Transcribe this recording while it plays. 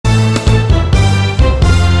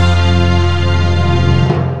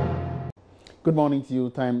Good morning to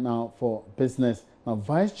you. Time now for business. Now,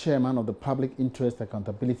 Vice Chairman of the Public Interest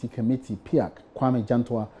Accountability Committee, PIAC,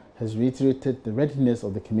 Jantuah, has reiterated the readiness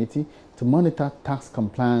of the committee to monitor tax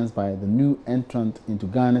compliance by the new entrant into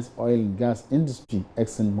Ghana's oil and gas industry,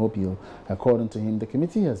 ExxonMobil. According to him, the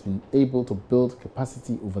committee has been able to build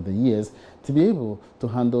capacity over the years to be able to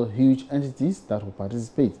handle huge entities that will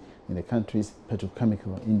participate in the country's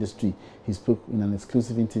petrochemical industry. He spoke in an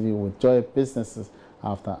exclusive interview with Joy Businesses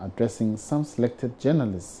after addressing some selected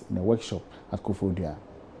journalists in a workshop at Koforidua.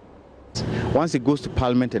 Once it goes to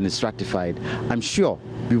Parliament and is ratified, I'm sure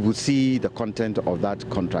we will see the content of that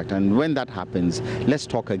contract. And when that happens, let's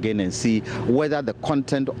talk again and see whether the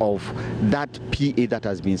content of that PA that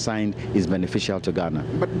has been signed is beneficial to Ghana.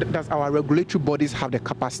 But does our regulatory bodies have the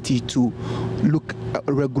capacity to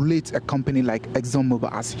regulate a company like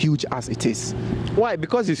ExxonMobil, as huge as it is? Why?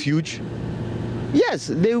 Because it's huge? Yes,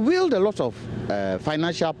 they wield a lot of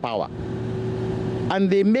financial power. And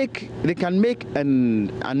they can make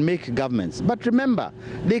and unmake governments. But remember,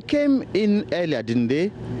 they came in earlier, didn't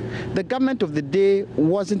they? The government of the day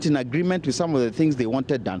wasn't in agreement with some of the things they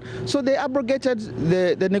wanted done. So they abrogated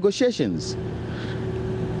the negotiations.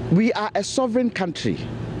 We are a sovereign country.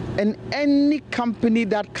 And any company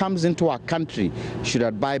that comes into our country should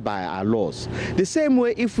abide by our laws. The same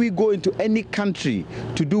way, if we go into any country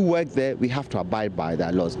to do work there, we have to abide by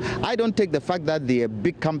their laws. I don't take the fact that they're a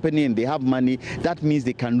big company and they have money, that means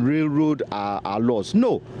they can railroad our laws.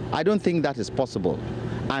 No, I don't think that is possible.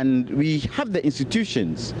 And we have the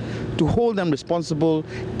institutions to hold them responsible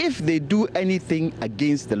if they do anything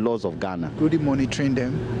against the laws of Ghana. Including monitoring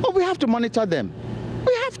them? Oh, we have to monitor them.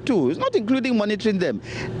 We have to. It's not including monitoring them.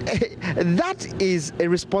 That is a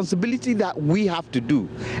responsibility that we have to do.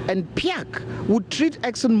 And PIAC would treat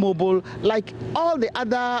ExxonMobil like all the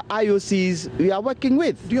other IOCs we are working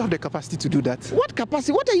with. Do you have the capacity to do that? What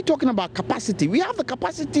capacity? What are you talking about capacity? We have the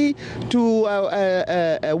capacity to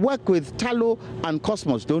work with Tallow and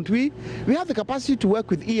Cosmos, don't we? We have the capacity to work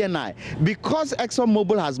with ENI. Because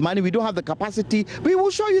ExxonMobil has money, we don't have the capacity. We will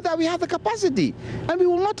show you that we have the capacity. And we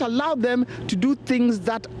will not allow them to do things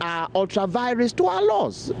that are ultra-virus to our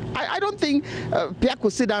laws. I don't think PIAC will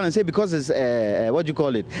sit down and say because it's,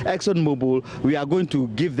 ExxonMobil, we are going to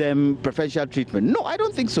give them preferential treatment. No, I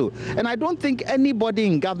don't think so. And I don't think anybody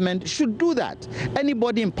in government should do that.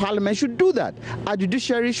 Anybody in Parliament should do that. Our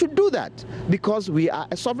judiciary should do that because we are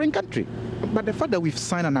a sovereign country. But the fact that we've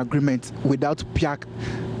signed an agreement without PIAC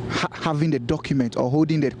having the document or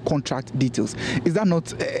holding the contract details, is that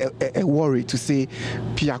not a worry to say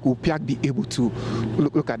will PIAC be able to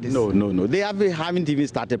look at this? No. They haven't even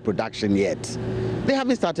started production yet. They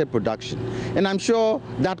haven't started production. And I'm sure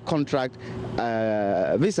that contract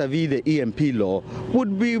vis-a-vis the EMP law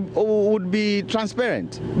would be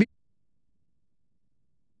transparent.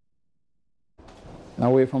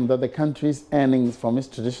 Away from that, the country's earnings from its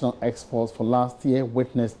traditional exports for last year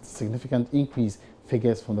witnessed significant increase.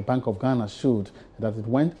 Figures from the Bank of Ghana showed that it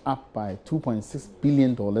went up by $2.6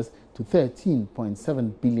 billion to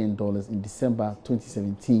 $13.7 billion in December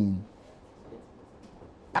 2017.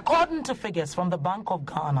 According to figures from the Bank of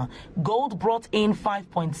Ghana, gold brought in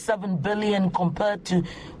 $5.7 billion compared to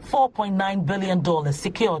 $4.9 billion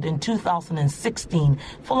secured in 2016.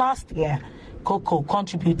 For last year, cocoa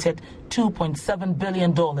contributed $2.7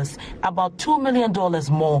 billion, about $2 million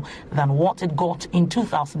more than what it got in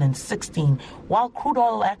 2016, while crude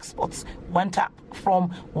oil exports went up from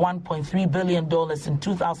 $1.3 billion in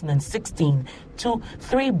 2016 to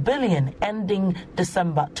 $3 billion ending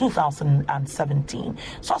December 2017.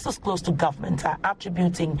 Sources close to government are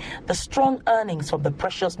attributing the strong earnings from the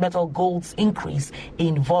precious metal gold's increase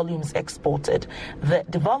in volumes exported. The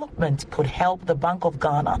development could help the Bank of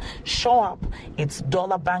Ghana shore up its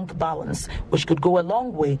dollar bank balance, which could go a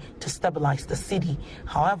long way to stabilize the cedi.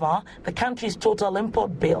 However, the country's total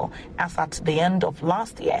import bill, as at the end of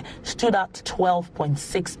last year, stood at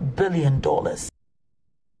 $12.6 billion.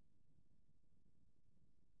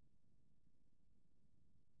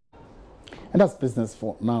 And that's business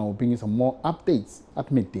for now. Bringing some more updates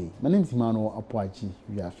at midday. My name is Emmanuel Apuaji.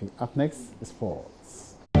 Up next is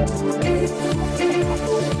sports.